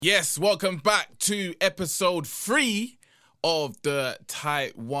Yes, welcome back to episode 3 of the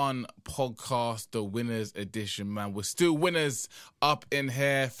Type 1 podcast, the winners edition, man. We're still winners up in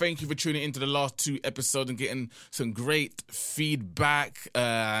here. Thank you for tuning into the last 2 episodes and getting some great feedback.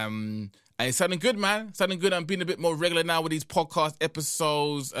 And it's sounding good, man. Sounding good. I'm being a bit more regular now with these podcast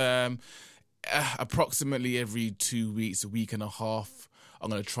episodes. Approximately every 2 weeks, a week and a half,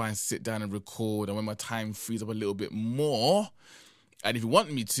 I'm going to try and sit down and record. And when my time frees up a little bit more, and if you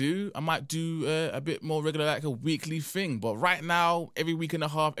want me to, I might do a bit more regular, like a weekly thing. But right now, every week and a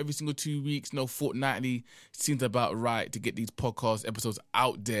half, every single 2 weeks, fortnightly, seems about right to get these podcast episodes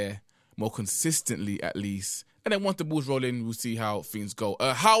out there more consistently, at least. And then once the ball's rolling, we'll see how things go.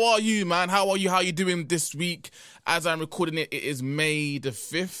 How are you, man? How are you? How are you doing this week? As I'm recording it, it is May the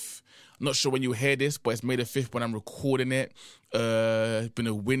 5th. I'm not sure when you hear this, but it's May the 5th when I'm recording it. It's been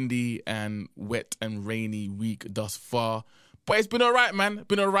a windy and wet and rainy week thus far. But it's been all right, man.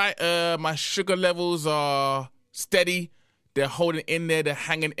 Been all right. My sugar levels are steady. They're holding in there. They're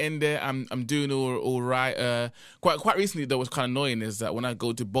hanging in there. I'm doing all right. Quite recently, though, what's kind of annoying is that when I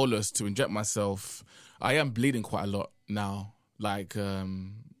go to bolus to inject myself, I am bleeding quite a lot now. Like,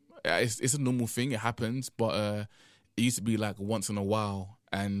 it's a normal thing. It happens. But it used to be like once in a while.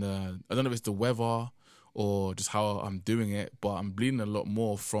 And I don't know if it's the weather or just how I'm doing it, but I'm bleeding a lot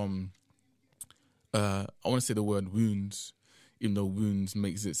more from, I want to say the word wounds, even though wounds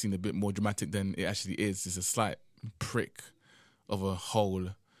makes it seem a bit more dramatic than it actually is. It's a slight prick of a hole.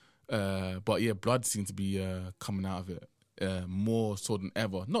 But yeah, blood seems to be coming out of it more so than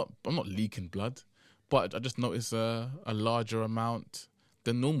ever. I'm not leaking blood, but I just notice a larger amount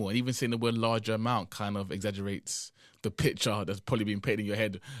than normal. And even saying the word larger amount kind of exaggerates the picture that's probably being painted in your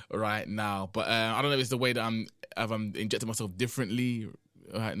head right now. But I don't know if it's the way that I'm injecting myself differently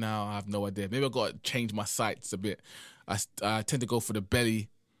right now. I have no idea. Maybe I've got to change my sights a bit. I tend to go for the belly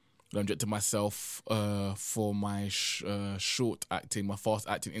when I'm injecting myself for my short acting, my fast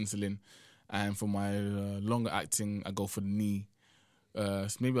acting insulin, and for my longer acting, I go for the knee. So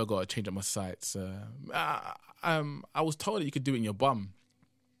maybe I've got to change up my sights. I was told that you could do it in your bum.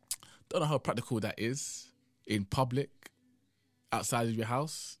 Don't know how practical that is in public, outside of your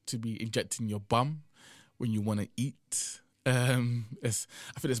house, to be injecting your bum when you want to eat. I think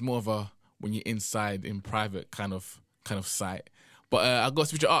it's more of a when you're inside in private kind of site. But I've got to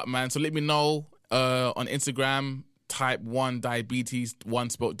switch it up, man. So let me know on Instagram, Type 1 Diabetes, 1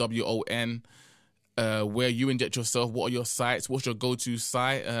 spelled WON, where you inject yourself. What are your sites? What's your go-to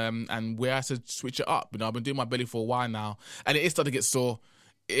site? And where I should switch it up. I've been doing my belly for a while now, and it is starting to get sore.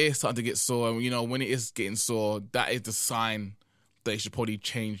 And when it is getting sore, that is the sign that you should probably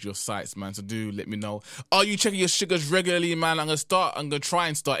change your sites, man. So do let me know. Are you checking your sugars regularly, man? I'm going to try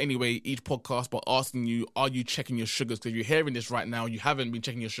and start anyway each podcast by asking you, are you checking your sugars? Because if you're hearing this right now, you haven't been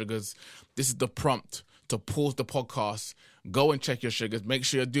checking your sugars. This is the prompt to pause the podcast, go and check your sugars, make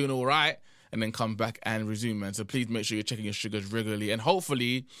sure you're doing all right, and then come back and resume, man. So please make sure you're checking your sugars regularly. And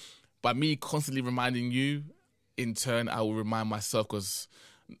hopefully, by me constantly reminding you, in turn, I will remind myself, because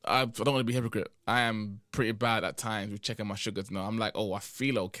I don't want to be a hypocrite. I am pretty bad at times with checking my sugars now. I'm like, I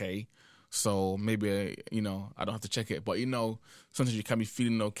feel okay, so maybe, I don't have to check it. But, sometimes you can be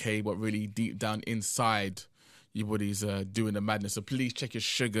feeling okay, but really deep down inside, your body's doing the madness. So please check your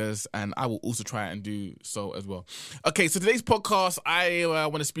sugars, and I will also try and do so as well. Okay, so today's podcast I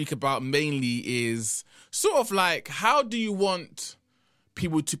want to speak about mainly is sort of like, how do you want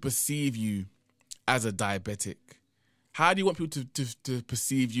people to perceive you as a diabetic? How do you want people to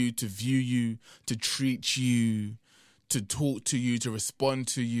perceive you, to view you, to treat you, to talk to you, to respond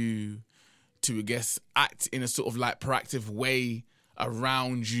to you, to, I guess, act in a sort of like proactive way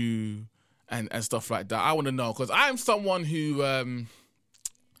around you and stuff like that? I want to know, because I'm someone who,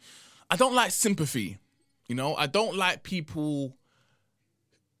 I don't like sympathy. I don't like people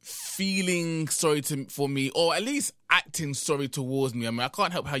feeling sorry for me, or at least acting sorry towards me. I mean, I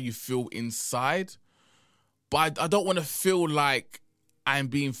can't help how you feel inside, but I don't want to feel like I'm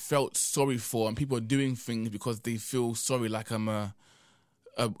being felt sorry for, and people are doing things because they feel sorry, like I'm a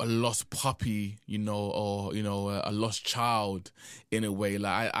lost puppy, or a lost child in a way.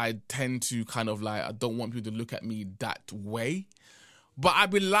 Like I tend to kind of like, I don't want people to look at me that way. But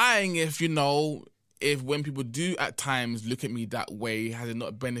I'd be lying if when people do at times look at me that way, has it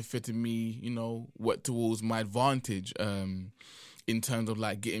not benefited me, work towards my advantage, in terms of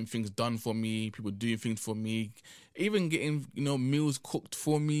like getting things done for me, people doing things for me, even getting, meals cooked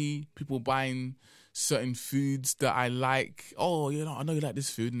for me, people buying certain foods that I like. Oh, I know you like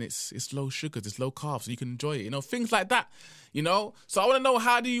this food and it's low sugars, it's low carbs, so you can enjoy it, things like that, So I want to know,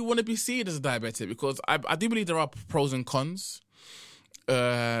 how do you want to be seen as a diabetic? Because I do believe there are pros and cons.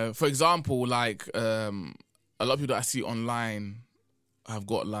 For example, like a lot of people that I see online have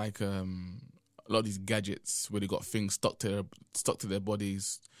got like a lot of these gadgets where they got things stuck to their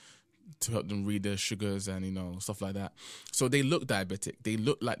bodies to help them read their sugars and, you know, stuff like that. So they look diabetic. They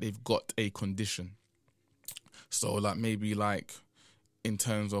look like they've got a condition. So like maybe like in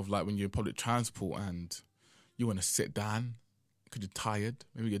terms of like when you're in public transport and you want to sit down because you're tired,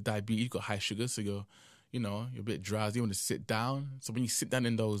 maybe you're diabetes, you've got high sugar, so you're a bit drowsy, you want to sit down. So when you sit down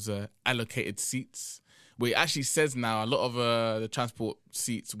in those allocated seats, where it actually says now, a lot of the transport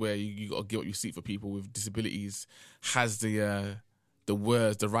seats where you got to give up your seat for people with disabilities has the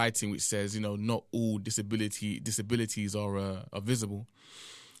words, the writing which says, you know, not all disabilities are visible.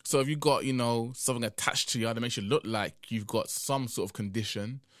 So if you've got, you know, something attached to you that makes you look like you've got some sort of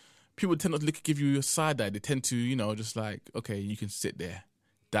condition, people tend not to give you a side eye. They tend to, you know, just like, okay, you can sit there.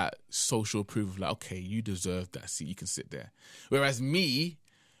 That social proof of like, okay, you deserve that seat, you can sit there. Whereas me,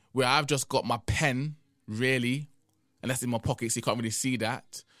 where I've just got my pen, really, and that's in my pocket, so you can't really see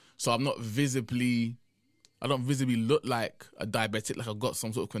that. So I don't visibly look like a diabetic, like I've got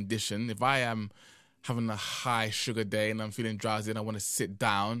some sort of condition. If I am having a high sugar day and I'm feeling drowsy and I want to sit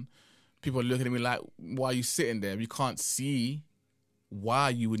down, people are looking at me like, why are you sitting there? You can't see why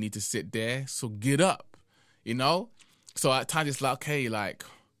you would need to sit there, so get up, you know? So at times it's like, okay, like,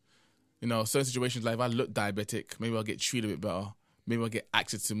 you know, certain situations, like if I look diabetic, maybe I'll get treated a bit better. Maybe I'll get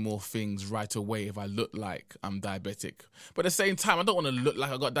access to more things right away if I look like I'm diabetic. But at the same time, I don't want to look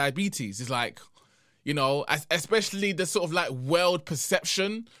like I got diabetes. It's like, you know, especially the sort of like world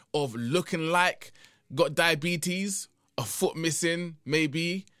perception of looking like got diabetes, a foot missing,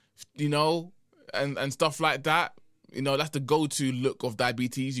 maybe, you know, and stuff like that. You know, that's the go-to look of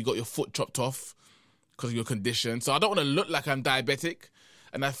diabetes. You got your foot chopped off because of your condition. So I don't want to look like I'm diabetic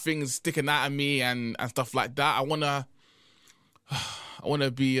and have things sticking out of me and stuff like that. I want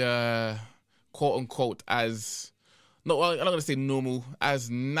to be, quote unquote, I'm not going to say normal, as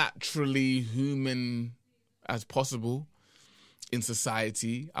naturally human as possible in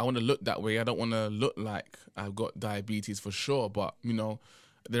society. I want to look that way. I don't want to look like I've got diabetes for sure. But, you know,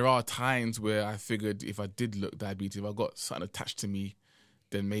 there are times where I figured if I did look diabetes, if I got something attached to me,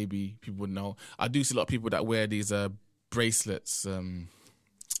 then maybe people would know. I do see a lot of people that wear these bracelets.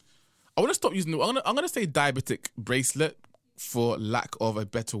 I want to stop using I'm going to say diabetic bracelet for lack of a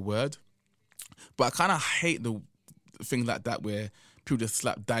better word. But I kind of hate the thing like that where people just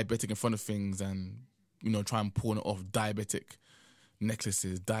slap diabetic in front of things and, you know, try and pawn it off. Diabetic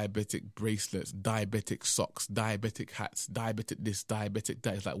necklaces, diabetic bracelets, diabetic socks, diabetic hats, diabetic this, diabetic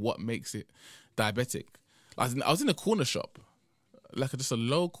that. It's like, what makes it diabetic? I was in a corner shop, like just a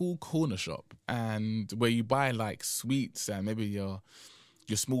local corner shop, and where you buy like sweets and maybe your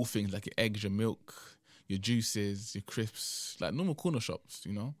small things like your eggs, your milk, your juices, your crisps, like normal corner shops,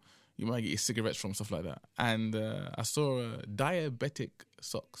 you know. You might get your cigarettes from, stuff like that. And I saw diabetic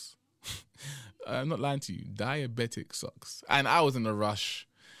socks. I'm not lying to you, diabetic socks. And I was in a rush.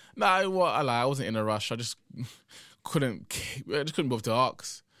 No, I wasn't in a rush. I just couldn't bother to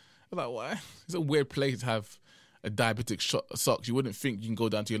ask. I was like, what? It's a weird place to have a diabetic socks. You wouldn't think you can go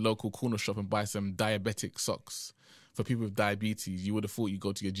down to your local corner shop and buy some diabetic socks for people with diabetes. You would have thought you'd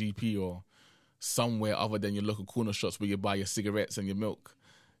go to your GP or somewhere other than your local corner shops where you buy your cigarettes and your milk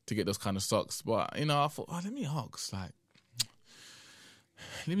to get those kind of socks. But, you know, I thought, let me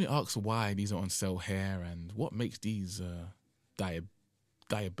ask why these are on sale here and what makes these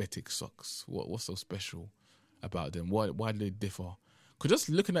diabetic socks. What's so special about them? Why do they differ? Because just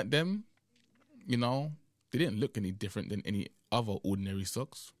looking at them, you know, they didn't look any different than any other ordinary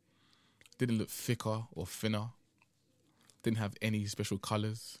socks. They didn't look thicker or thinner. Didn't have any special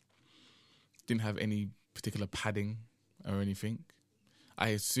colours. Didn't have any particular padding or anything. I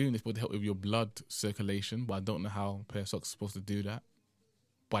assume it's supposed to help with your blood circulation, but I don't know how a pair of socks are supposed to do that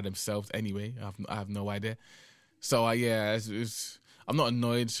by themselves anyway. I have no idea. So, I'm not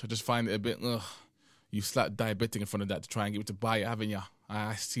annoyed. I just find it a bit, you slapped diabetic in front of that to try and get me to buy it, haven't you?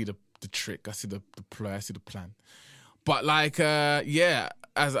 I see the trick. I see the play. I see the plan. But, like,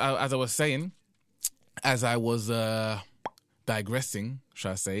 as I was saying, as I was digressing,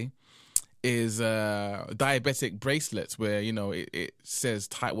 shall I say, is diabetic bracelets where, you know, it says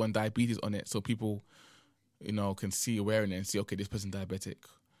type 1 diabetes on it so people, you know, can see you're wearing it and see, okay, this person's diabetic.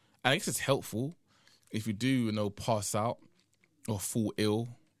 And I guess it's helpful if you do, you know, pass out or fall ill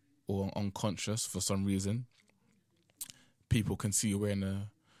or unconscious for some reason. People can see you're wearing a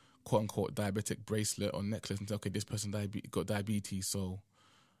quote-unquote diabetic bracelet or necklace and say, okay, this person got diabetes, so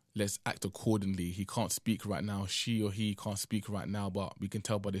let's act accordingly. He can't speak right now. She or he can't speak right now, but we can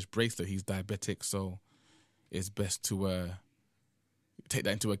tell by this bracelet he's diabetic, so it's best to, take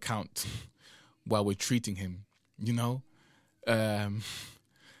that into account while we're treating him, you know? And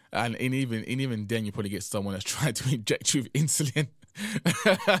even then, you probably get someone that's trying to inject you with insulin.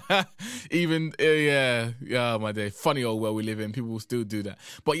 Yeah, my day. Funny old world we live in. People will still do that.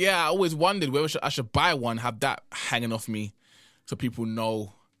 But yeah, I always wondered whether I should buy one, have that hanging off me, so people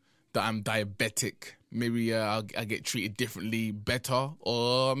know that I'm diabetic. Maybe I get treated differently, better,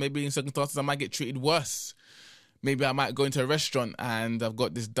 or maybe in circumstances I might get treated worse. Maybe I might go into a restaurant and I've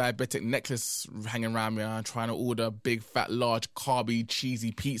got this diabetic necklace hanging around me and I'm trying to order a big, fat, large, carby,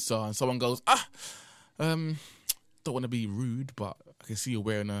 cheesy pizza, and someone goes, don't want to be rude, but I can see you're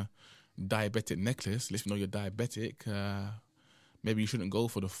wearing a diabetic necklace. Let me know you're diabetic. Maybe you shouldn't go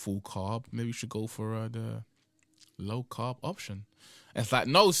for the full carb. Maybe you should go for the low carb option. And it's like,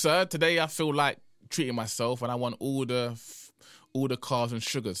 no, sir, today I feel like treating myself and I want all the carbs and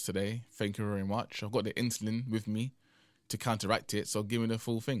sugars today. Thank you very much. I've got the insulin with me to counteract it, so give me the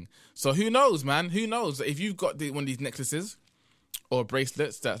full thing. So who knows, man? Who knows? If you've got one of these necklaces or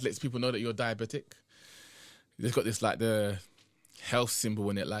bracelets that lets people know that you're diabetic, they've got this like the health symbol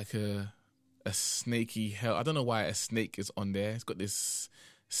in it, like a snaky hell. I don't know why a snake is on there. It's got this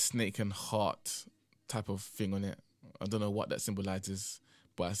snake and heart type of thing on it. I don't know what that symbolizes,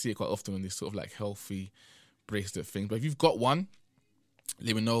 but I see it quite often on this sort of like healthy bracelet thing. But if you've got one,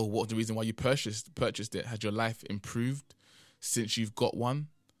 let me know what the reason why you purchased it. Has your life improved since you've got one?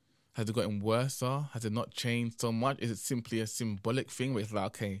 Has it gotten worse? Has it not changed so much? Is it simply a symbolic thing where it's like,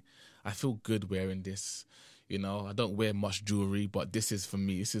 okay, I feel good wearing this. You know, I don't wear much jewelry, but this is for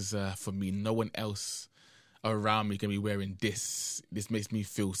me. This is for me. No one else around me can be wearing this. This makes me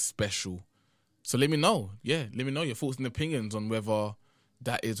feel special. So let me know. Yeah, let me know your thoughts and opinions on whether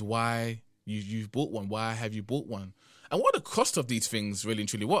that is why you've bought one. Why have you bought one? And what are the cost of these things, really and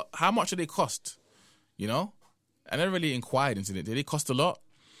truly? How much do they cost? You know? I never really inquired into it. Do they cost a lot?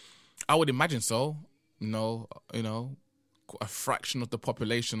 I would imagine so. You know, a fraction of the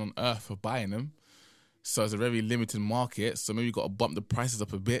population on Earth are buying them. So it's a very limited market. So maybe you've got to bump the prices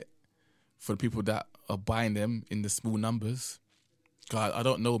up a bit for the people that are buying them in the small numbers. God, I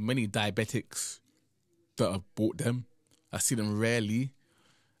don't know many diabetics that have bought them. I see them rarely.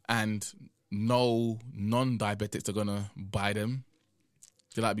 And no non-diabetics are going to buy them.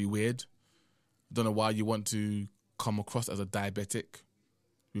 They like be weird. I don't know why you want to come across as a diabetic.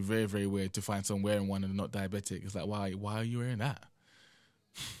 It'd be very, very weird to find someone wearing one and not diabetic. It's like, why are you wearing that?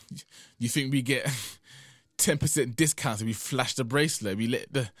 You think we get 10% discounts if we flash the bracelet? We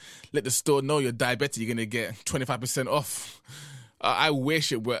let the store know you're diabetic, you're going to get 25% off. I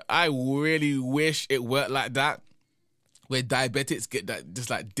wish it were. I really wish it worked like that, where diabetics get that just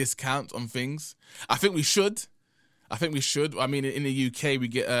like discount on things. I think we should. I mean, in the UK, we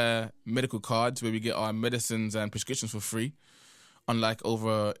get medical cards where we get our medicines and prescriptions for free, unlike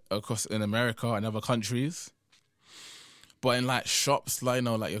across in America and other countries. But in like shops, like, you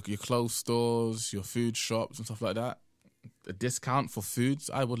know, like your clothes stores, your food shops and stuff like that, a discount for foods,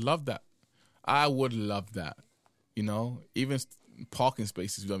 I would love that. You know, even parking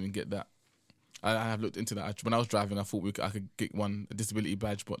spaces, we don't even get that. I have looked into that. When I was driving, I thought I could get a disability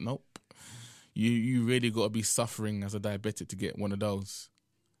badge, but nope. You really got to be suffering as a diabetic to get one of those.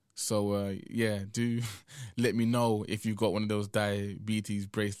 So, do let me know if you got one of those diabetes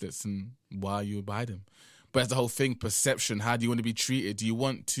bracelets and why you buy them. But that's the whole thing, perception. How do you want to be treated? Do you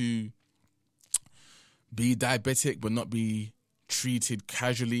want to be diabetic but not be treated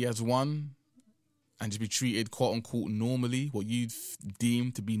casually as one and just be treated quote-unquote normally, what you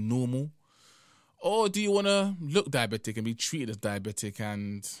deem to be normal? Or do you want to look diabetic and be treated as diabetic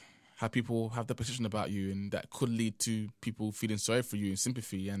and have people have the perception about you, and that could lead to people feeling sorry for you and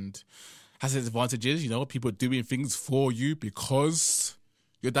sympathy, and has its advantages, you know, people doing things for you because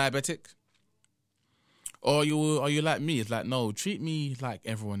you're diabetic? Or are you like me? It's like, no, treat me like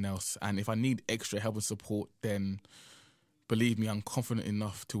everyone else. And if I need extra help and support, then believe me, I'm confident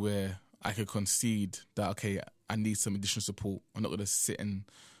enough to where I could concede that, okay, I need some additional support. I'm not going to sit and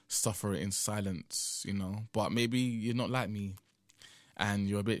suffer it in silence, you know. But maybe you're not like me and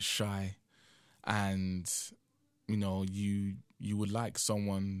you're a bit shy and, you know, you would like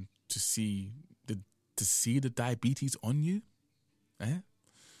someone to see the diabetes on you.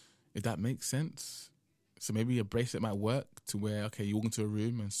 If that makes sense. So maybe a bracelet might work to where, okay, you walk into a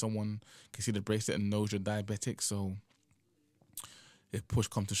room and someone can see the bracelet and knows you're diabetic. So if push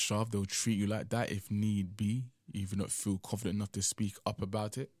comes to shove, they'll treat you like that if need be, if you don't feel confident enough to speak up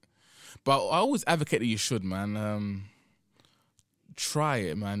about it. But I always advocate that you should, man. Try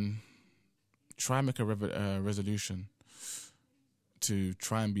it, man. Try and make a resolution to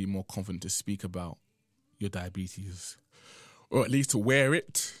try and be more confident to speak about your diabetes or at least to wear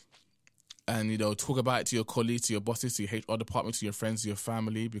it. And, talk about it to your colleagues, to your bosses, to your HR department, to your friends, to your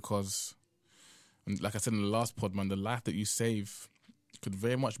family, because, like I said in the last pod, man, the life that you save could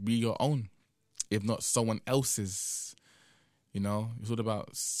very much be your own, if not someone else's. It's all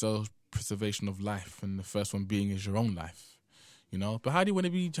about self-preservation of life, and the first one being is your own life. But how do you want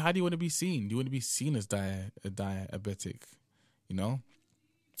to be? How do you want to be seen? Do you want to be seen as diabetic?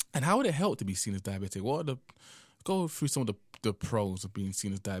 And how would it help to be seen as diabetic? Go through some of the pros of being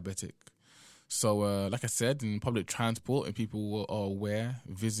seen as diabetic. So, like I said, in public transport, if people are aware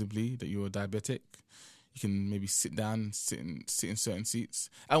visibly that you're diabetic, you can maybe sit down, sit in certain seats.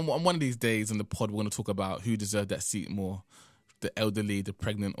 And one of these days in the pod, we're going to talk about who deserves that seat more: the elderly, the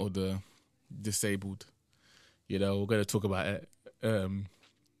pregnant, or the disabled. We're going to talk about it.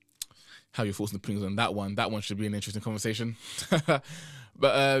 How your thoughts and opinions on that one. That one should be an interesting conversation. But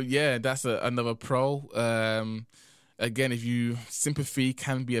that's another pro. Again, sympathy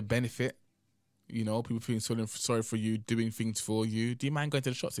can be a benefit. People feeling sorry for you, doing things for you. Do you mind going to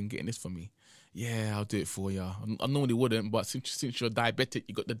the shops and getting this for me? Yeah, I'll do it for you. I normally wouldn't, but since you're diabetic,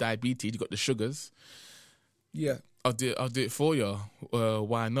 you got the diabetes, you got the sugars. Yeah, I'll do it for you.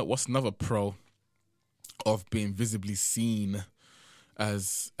 Why not? What's another pro of being visibly seen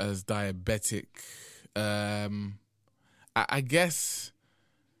as diabetic? I guess,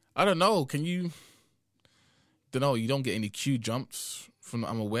 I don't know. You don't get any queue jumps from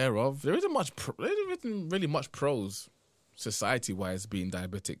what I'm aware of. There isn't really much pros society-wise being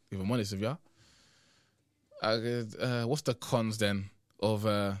diabetic, if I'm honest with you. What's the cons then of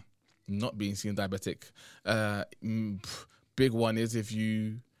not being seen diabetic? Big one is if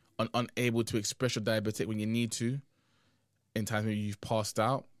you are unable to express your diabetic when you need to, in times when you've passed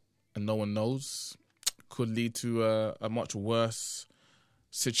out and no one knows, could lead to a much worse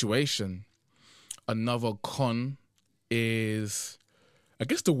situation. Another con is, I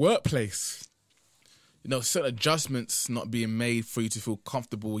guess, the workplace. Certain adjustments not being made for you to feel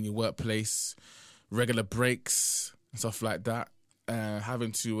comfortable in your workplace, regular breaks and stuff like that,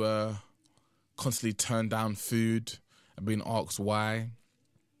 having to constantly turn down food and being asked why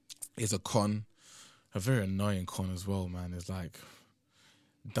is a con. A very annoying con as well, man. It's like,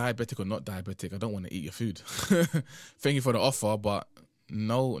 diabetic or not diabetic, I don't want to eat your food. Thank you for the offer, but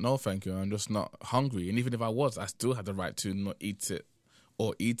no thank you. I'm just not hungry. And even if I was, I still had the right to not eat it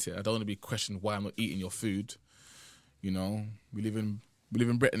or eat it. I don't want to be questioned why I'm not eating your food. We live in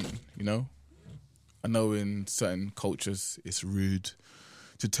Britain, I know in certain cultures it's rude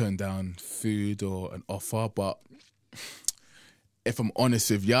to turn down food or an offer, but if I'm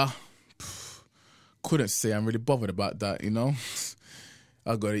honest with ya, couldn't say I'm really bothered about that,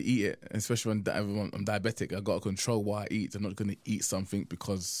 I got to eat it, especially when I'm diabetic. I got to control what I eat. I'm not going to eat something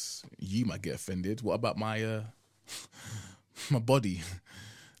because you might get offended. What about my my body?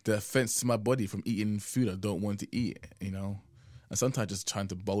 The offense to my body from eating food I don't want to eat, And sometimes just trying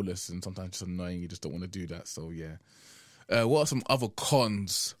to bolus, and sometimes just annoying. You just don't want to do that. So yeah. What are some other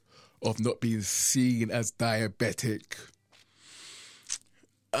cons of not being seen as diabetic?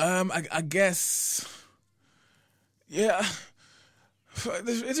 I guess, yeah.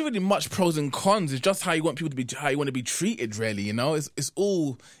 There isn't really much pros and cons. It's just how you want people to be, how you want to be treated, really. It's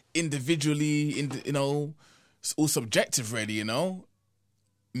all individually, it's all subjective, really.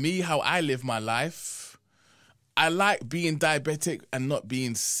 Me, how I live my life, I like being diabetic and not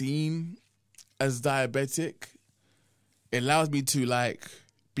being seen as diabetic. It allows me to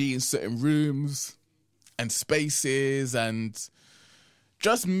be in certain rooms and spaces and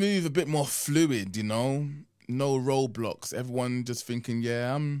just move a bit more fluid, No roadblocks. Everyone just thinking,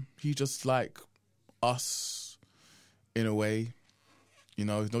 he's just like us in a way. He's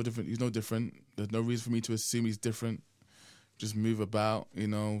no different. There's no reason for me to assume he's different. Just move about,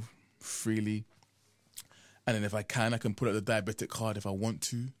 freely. And then if I can pull out the diabetic card if I want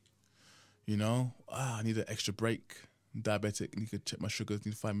to. I need an extra break. I'm diabetic. I need to check my sugars.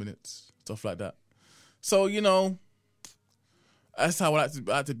 Need 5 minutes. Stuff like that. So, that's how I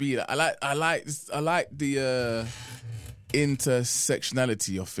like to be. I like the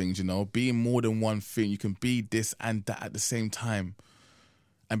intersectionality of things, being more than one thing. You can be this and that at the same time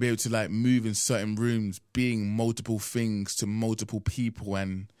and be able to move in certain rooms, being multiple things to multiple people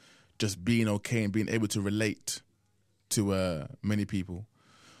and just being okay and being able to relate to many people.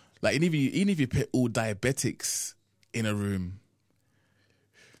 Even if you put all diabetics in a room,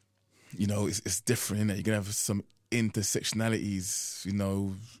 it's different, innit? You're going to have some intersectionalities,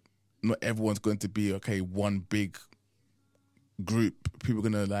 not everyone's going to be one big group. People are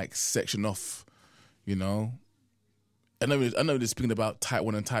gonna section off, I know they're speaking about type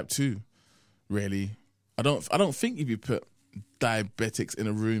 1 and type 2, really. I don't think if you put diabetics in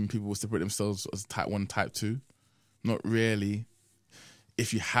a room, people will separate themselves as type 1, type 2. Not really.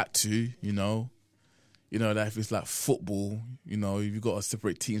 If you had to, that if it's like football, you've got to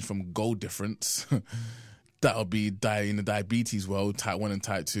separate teams from goal difference. That'll be in the diabetes world, type 1 and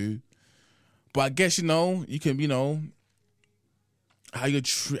type 2. But I guess, you can,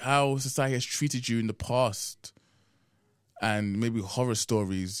 how society has treated you in the past, and maybe horror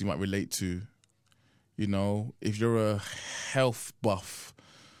stories you might relate to. If you're a health buff,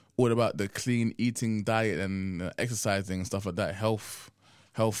 all about the clean eating diet and exercising and stuff like that, health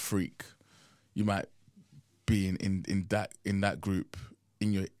freak, you might be in that group,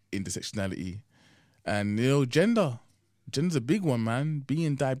 in your intersectionality. And gender's a big one, man.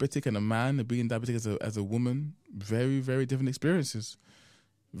 Being diabetic and a man, and being diabetic as a woman, very, very different experiences.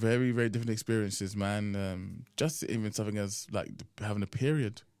 Very, very different experiences, man. Just even something as like having a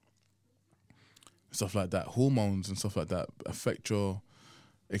period, stuff like that, hormones and stuff like that affect your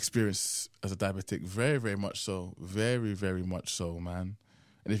experience as a diabetic. Very, very much so. Very, very much so, man.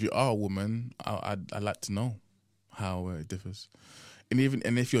 And if you are a woman, I'd like to know how it differs. And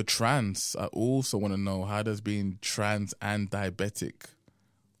if you're trans, I also want to know, how does being trans and diabetic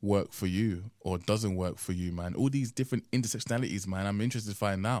work for you, or doesn't work for you, man? All these different intersectionalities, man. I'm interested to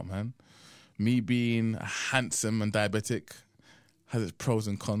find out, man. Me being handsome and diabetic has its pros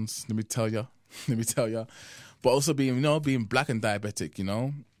and cons. Let me tell you. But also being black and diabetic,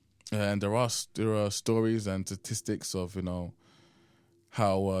 and there are stories and statistics of,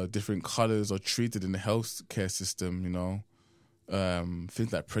 how different colors are treated in the healthcare system,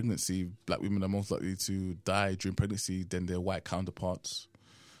 things like pregnancy. Black women are most likely to die during pregnancy than their white counterparts.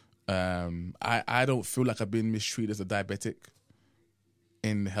 I don't feel like I've been mistreated as a diabetic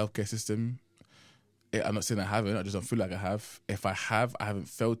in the healthcare system. I'm not saying I haven't, I just don't feel like I have. If I have, I haven't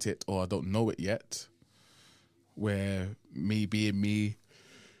felt it, or I don't know it yet, where me being me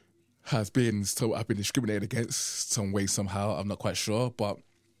I've been discriminated against some way, somehow. I'm not quite sure, but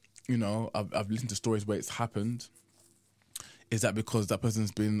I've listened to stories where it's happened. Is that because that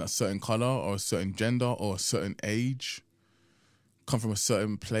person's been a certain color or a certain gender or a certain age, come from a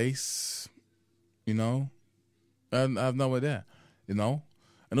certain place, and I have no idea,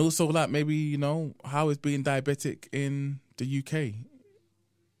 and also like maybe how is being diabetic in the UK?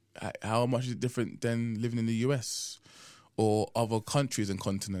 How much is it different than living in the US? Or other countries and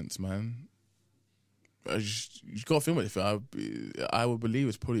continents, man. You got to think about it. I would believe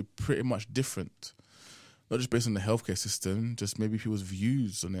it's probably pretty much different. Not just based on the healthcare system, just maybe people's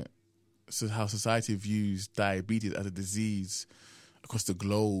views on it. So how society views diabetes as a disease across the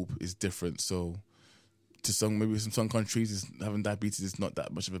globe is different. So to some countries, having diabetes is not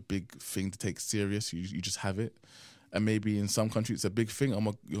that much of a big thing to take serious. You just have it. And maybe in some countries it's a big thing. Oh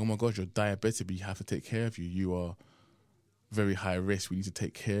my God, you're diabetic, but you have to take care of you. You are very high risk. We need to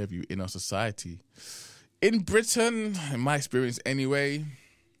take care of you in our society. In Britain, in my experience anyway,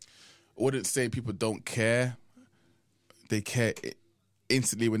 I wouldn't say people don't care. They care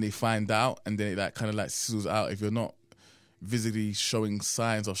instantly when they find out, and then it kind of sizzles out. If you're not visibly showing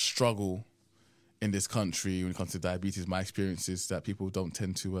signs of struggle in this country when it comes to diabetes, my experience is that people don't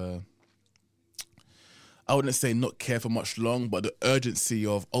tend to, I wouldn't say not care for much long, but the urgency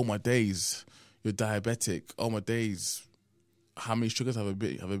of, oh my days, you're diabetic. Oh my days, how many sugars have I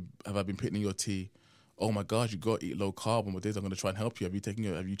been putting in your tea? Oh my God, you got to eat low carb. On my days, I'm going to try and help you. Have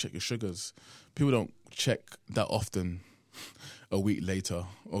you checked your sugars? People don't check that often a week later,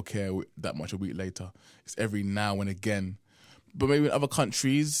 or care that much a week later. It's every now and again. But maybe in other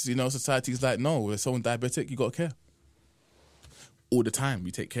countries, society's like, no, if someone's diabetic, you got to care. All the time,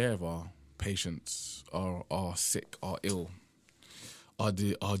 we take care of our patients, are sick, are ill, are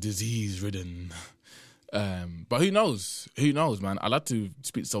disease-ridden. But who knows? Who knows, man? I'd like to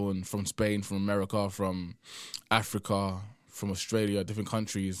speak to someone from Spain, from America, from Africa, from Australia, different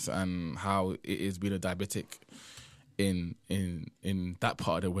countries, and how it is being a diabetic in that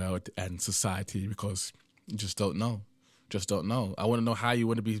part of the world and society, because you just don't know. I want to know how you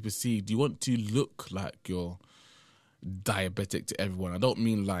want to be perceived. Do you want to look like you're diabetic to everyone? I don't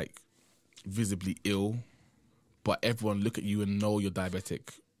mean like visibly ill, but everyone look at you and know you're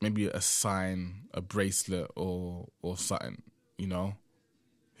diabetic. Maybe a sign, a bracelet, or something,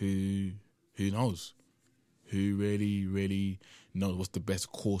 Who knows? Who really, really knows what's the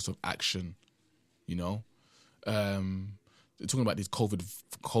best course of action, They're talking about these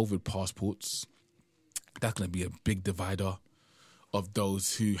COVID passports. That's going to be a big divider of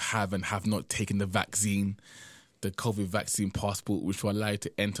those who have and have not taken the vaccine. The COVID vaccine passport, which will allow you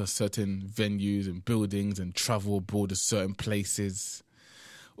to enter certain venues and buildings and travel abroad to certain places.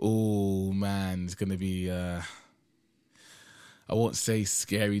 Oh man, it's gonna be I won't say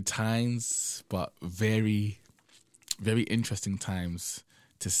scary times, but very, very interesting times,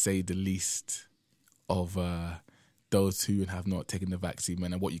 to say the least, of those who have not taken the vaccine,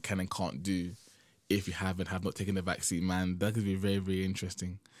 man, and what you can and can't do if you have not taken the vaccine, man. That could be very, very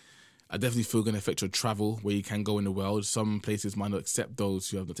interesting. I definitely feel going to affect your travel, where you can go in the world. Some places might not accept those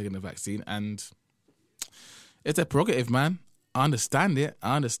who have not taken the vaccine, and it's a prerogative, man. I understand it.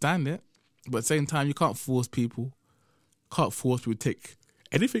 But at the same time, you can't force people. To take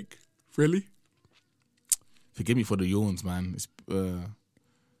anything, really. Forgive me for the yawns, man. It's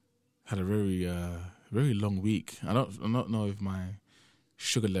had a very, very long week. I don't know if my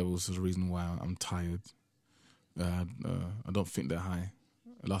sugar levels is the reason why I'm tired. I don't think they're high.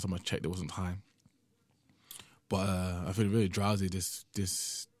 Last time I checked, it wasn't high. But I feel really drowsy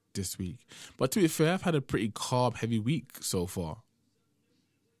this week. But to be fair, I've had a pretty carb-heavy week so far.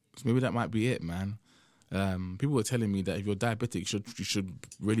 So maybe that might be it, man. People were telling me that if you're diabetic, you should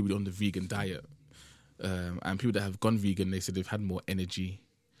really be on the vegan diet. And people that have gone vegan, they said they've had more energy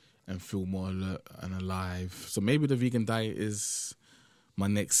and feel more alert and alive. So maybe the vegan diet is my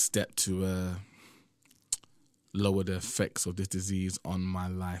next step to lower the effects of this disease on my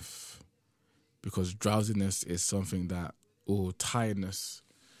life. Because drowsiness is something that, tiredness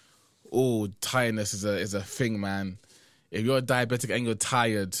is a thing, man. If you're diabetic and you're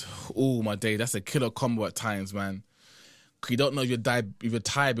tired, my day, that's a killer combo at times, man. You don't know if you're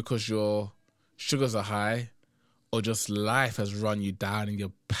tired because your sugars are high, or just life has run you down and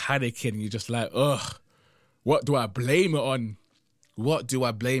you're panicking and you're just like, what do I blame it on?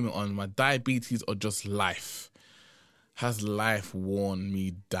 My diabetes or just life? Has life worn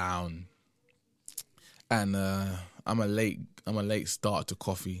me down? And I'm a late start to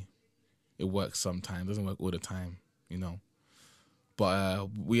coffee. It works sometimes, doesn't work all the time, you know. But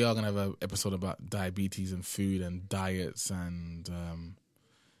we are gonna have an episode about diabetes and food and diets and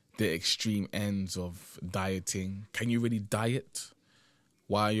the extreme ends of dieting. Can you really diet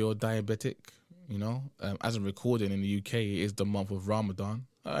while you're diabetic? You know, as I'm recording in the UK, it is the month of Ramadan.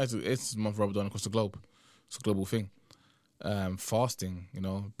 It's the month of Ramadan across the globe. It's a global thing. Fasting, you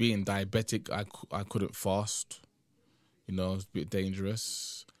know, being diabetic, I couldn't fast. You know, it's a bit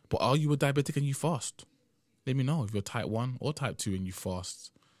dangerous. But are you a diabetic and you fast? Let me know if you're type 1 or type 2 and you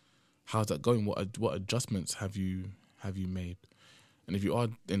fast. How's that going? What adjustments have you made? And if you are,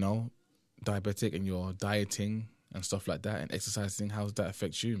 you know, diabetic and you're dieting and stuff like that and exercising, how does that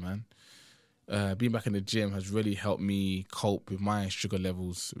affect you, man? Being back in the gym has really helped me cope with my sugar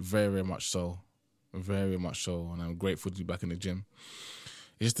levels, very, very much so. Very much so. And I'm grateful to be back in the gym.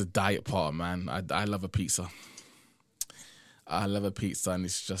 It's just the diet part, man. I love a pizza. And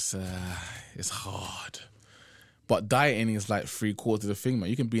it's just, it's hard. But dieting is like 3/4 of the thing, man.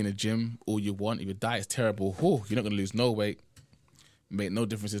 You can be in the gym all you want. If your diet's terrible, you're not going to lose no weight. Make no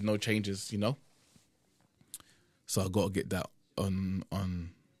differences, no changes, you know? So I got to get that on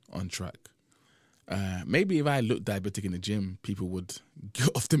track. Maybe if I looked diabetic in the gym, people would get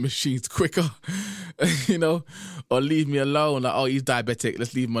off the machines quicker, you know, or leave me alone. Like, he's diabetic,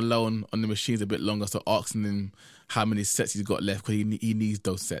 let's leave him alone on the machines a bit longer. So asking him how many sets he's got left, because he needs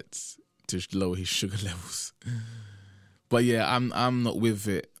those sets to lower his sugar levels. But yeah, I'm not with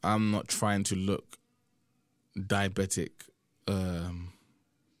it. I'm not trying to look diabetic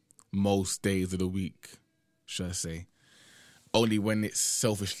most days of the week, should I say. Only when it's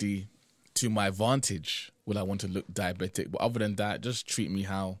selfishly to my advantage will I want to look diabetic. But other than that, just treat me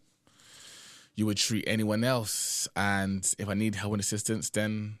how you would treat anyone else. And if I need help and assistance,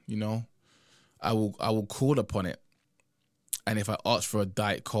 then, you know, I will call upon it. And if I ask for a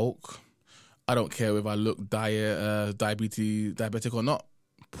Diet Coke, I don't care if I look diabetic or not.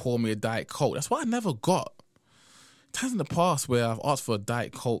 Pour me a Diet Coke. That's what I never got. Times in the past where I've asked for a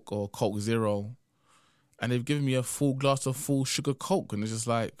Diet Coke or Coke Zero, and they've given me a full glass of full sugar Coke, and it's just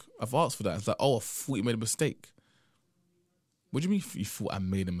like, I've asked for that. It's like, I thought you made a mistake. What do you mean you thought I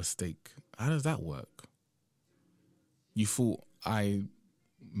made a mistake? How does that work? You thought I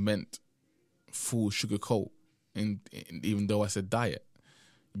meant full sugar Coke, even though I said diet.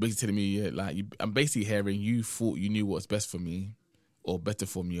 You're basically telling me, I'm basically hearing you thought you knew what's best for me or better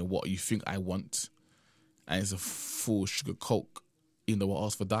for me or what you think I want, and it's a full sugar Coke, even though I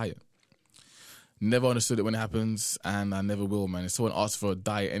asked for diet. Never understood it when it happens, and I never will, man. If someone asks for a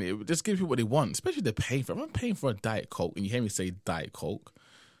diet, and it just gives people what they want, especially if they're paying for it. If I'm paying for a Diet Coke, and you hear me say Diet Coke,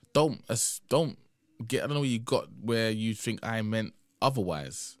 don't get, I don't know what you got where you think I meant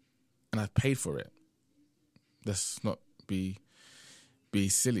otherwise, and I've paid for it. Let's not be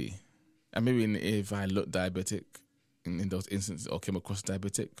silly. And maybe if I look diabetic, in those instances, or came across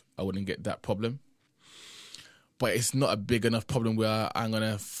diabetic, I wouldn't get that problem. but it's not a big enough problem where I'm going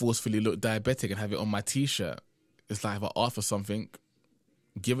to forcefully look diabetic and have it on my T-shirt. It's like if I ask for something,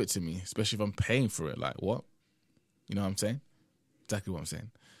 give it to me, especially if I'm paying for it. Like, what? You know what I'm saying? Exactly what I'm saying.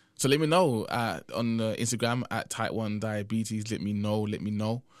 So let me know on Instagram at Type 1 Diabetes. Let me know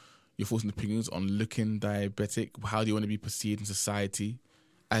your thoughts and opinions on looking diabetic. How do you want to be perceived in society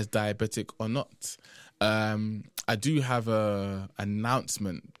as diabetic or not? I do have a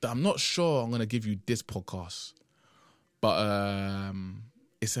announcement that I'm not sure I'm going to give you this podcast, but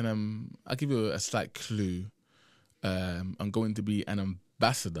it's I'll give you a slight clue. I'm going to be an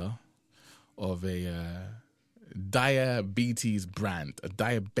ambassador of a diabetes brand, a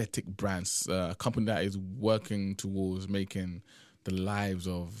diabetic brand, a company that is working towards making the lives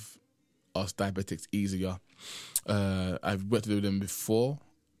of us diabetics easier. I've worked with them before.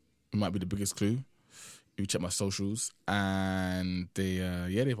 It might be the biggest clue. You check my socials, and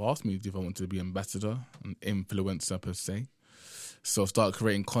they've asked me if I want to be ambassador, an influencer per se. So I started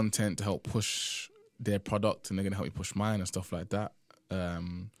creating content to help push their product, and they're going to help me push mine and stuff like that.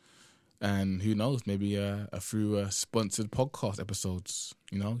 And who knows, maybe through sponsored podcast episodes,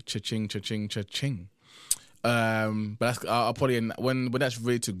 cha-ching, cha-ching, cha-ching. But I'll probably, when that's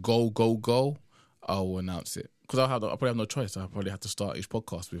ready to go, I'll announce it. Because I'll probably have no choice. I'll probably have to start each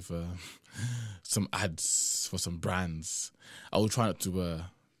podcast with some ads for some brands. I will try not to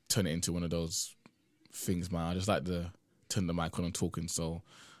turn it into one of those things, man. I just like to turn the mic on and talking. So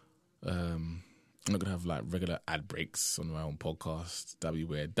I'm not going to have like regular ad breaks on my own podcast. That'd be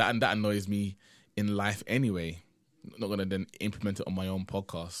weird. That annoys me in life anyway. I'm not going to then implement it on my own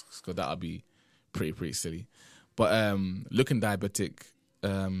podcast because that'll be pretty silly. But looking diabetic,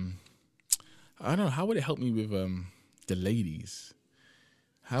 I don't know, how would it help me with the ladies?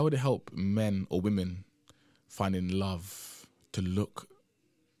 How would it help men or women finding love to look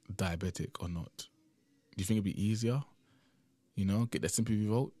diabetic or not? Do you think it'd be easier? Get that sympathy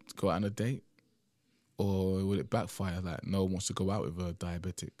vote, go out on a date? Or would it backfire, like no one wants to go out with a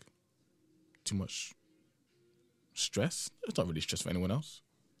diabetic? Too much stress? It's not really stress for anyone else.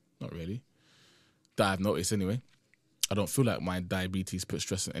 Not really. That I've noticed anyway. I don't feel like my diabetes puts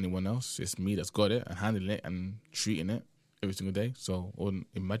stress on anyone else. It's me that's got it and handling it and treating it every single day. So I wouldn't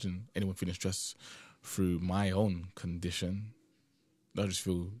imagine anyone feeling stress through my own condition. I just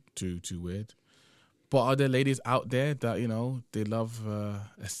feel too weird. But are there ladies out there that, they love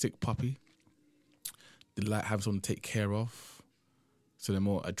a sick puppy? They like having someone to take care of, so they're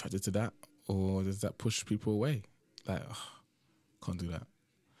more attracted to that? Or does that push people away? Like, can't do that.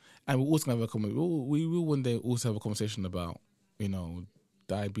 And we're also going to have we will one day also have a conversation about,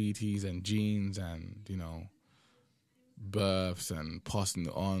 diabetes and genes and, births and passing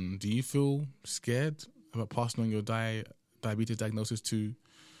it on. Do you feel scared about passing on your diabetes diagnosis to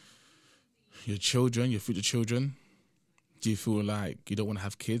your children, your future children? Do you feel like you don't want to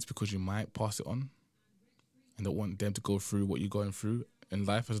have kids because you might pass it on and don't want them to go through what you're going through in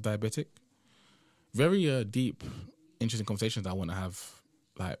life as a diabetic? Very deep, interesting conversations that I want to have,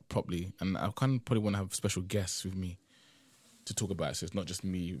 like, properly. And I probably want to have special guests with me to talk about it, so it's not just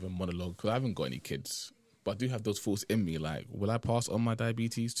me with a monologue, because I haven't got any kids. But I do have those thoughts in me, like, will I pass on my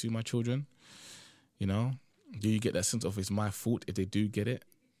diabetes to my children? Do you get that sense of it's my fault if they do get it?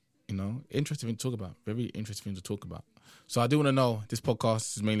 Interesting thing to talk about. Very interesting thing to talk about. So I do want to know, this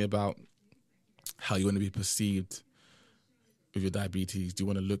podcast is mainly about how you want to be perceived with your diabetes. Do you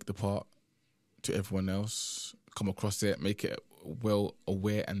want to look the part to everyone else, come across it, make it well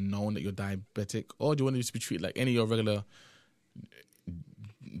aware and known that you're diabetic? Or do you want to just be treated like any of your regular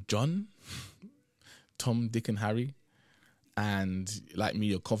John, Tom, Dick and Harry? And like me,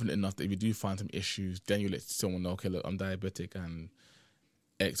 you're confident enough that if you do find some issues, then you let someone know, okay, look, I'm diabetic and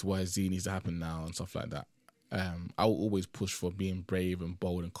X, Y, Z needs to happen now and stuff like that. I will always push for being brave and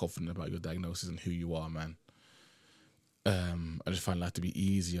bold and confident about your diagnosis and who you are, man. I just find life to be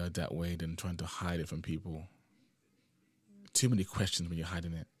easier that way than trying to hide it from people. Too many questions when you're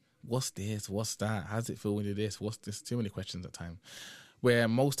hiding it. What's this? What's that? How does it feel when you're this? What's this? Too many questions at times. Where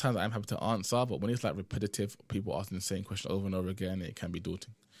most times I'm happy to answer, but when it's like repetitive, people asking the same question over and over again, it can be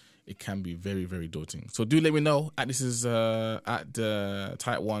daunting. It can be very, very daunting. So do let me know. This is at the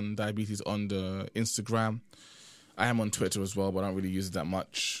Type 1 Diabetes on the Instagram. I am on Twitter as well, but I don't really use it that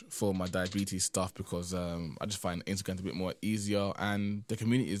much for my diabetes stuff because I just find Instagram a bit more easier, and the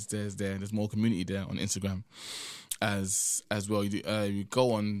community is there's more community there on Instagram as well. You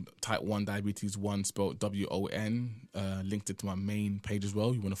go on Type 1 Diabetes 1 spelled WON, linked it to my main page as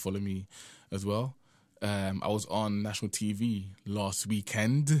well. You want to follow me as well. I was on national TV last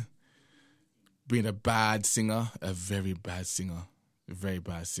weekend being a bad singer, a very bad singer.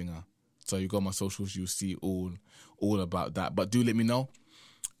 So you go on my socials, you'll see all about that. But do let me know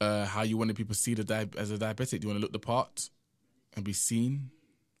how you want to be perceived as a diabetic. Do you want to look the part and be seen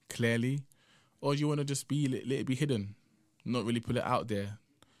clearly? Or do you want to just let it be hidden? Not really put it out there.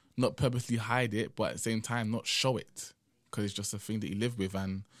 Not purposely hide it, but at the same time, not show it. Because it's just a thing that you live with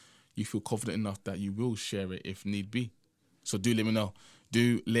and you feel confident enough that you will share it if need be. So do let me know.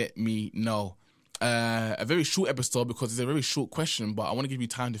 Do let me know. A very short episode because it's a very short question, but I want to give you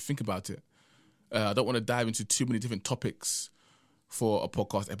time to think about it. I don't want to dive into too many different topics for a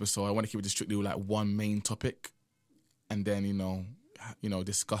podcast episode. I want to keep it strictly like one main topic and then,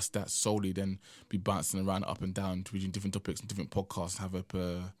 discuss that solely, then be bouncing around up and down between different topics and different podcasts, have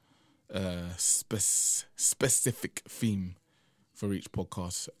a specific theme for each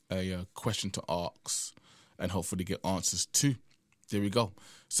podcast, a question to ask, and hopefully get answers to. There we go.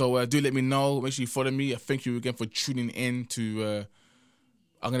 So do let me know. Make sure you follow me. Thank you again for tuning in to,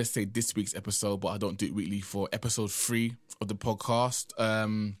 I'm going to say this week's episode, but I don't do it weekly, for episode 3 of the podcast.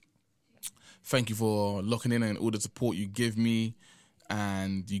 Thank you for locking in and all the support you give me.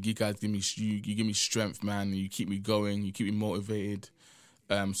 And you guys give me strength, man. You keep me going. You keep me motivated.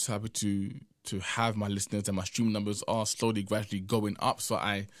 So happy to have my listeners, and my stream numbers are slowly, gradually going up. So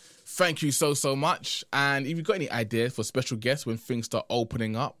I thank you so much. And if you've got any ideas for special guests when things start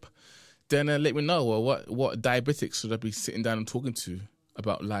opening up, then let me know. Or what diabetics should I be sitting down and talking to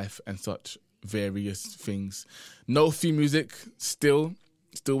about life and such various things. No theme music, still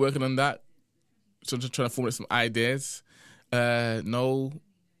working on that. So I'm just trying to formulate some ideas. No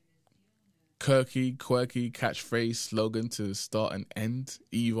quirky catchphrase slogan to start and end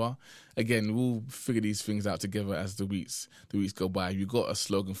either. Again, we'll figure these things out together as the weeks go by. If you got a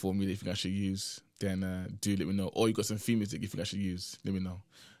slogan for me that you think I should use, then do let me know. Or you got some theme music you think I should use, let me know.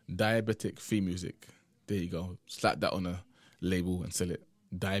 Diabetic theme music. There you go. Slap that on a label and sell it.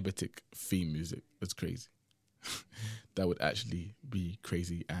 Diabetic theme music. That's crazy. That would actually be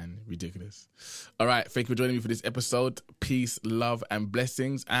crazy and ridiculous. All right, thank you for joining me for this episode. Peace, love, and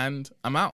blessings, and I'm out.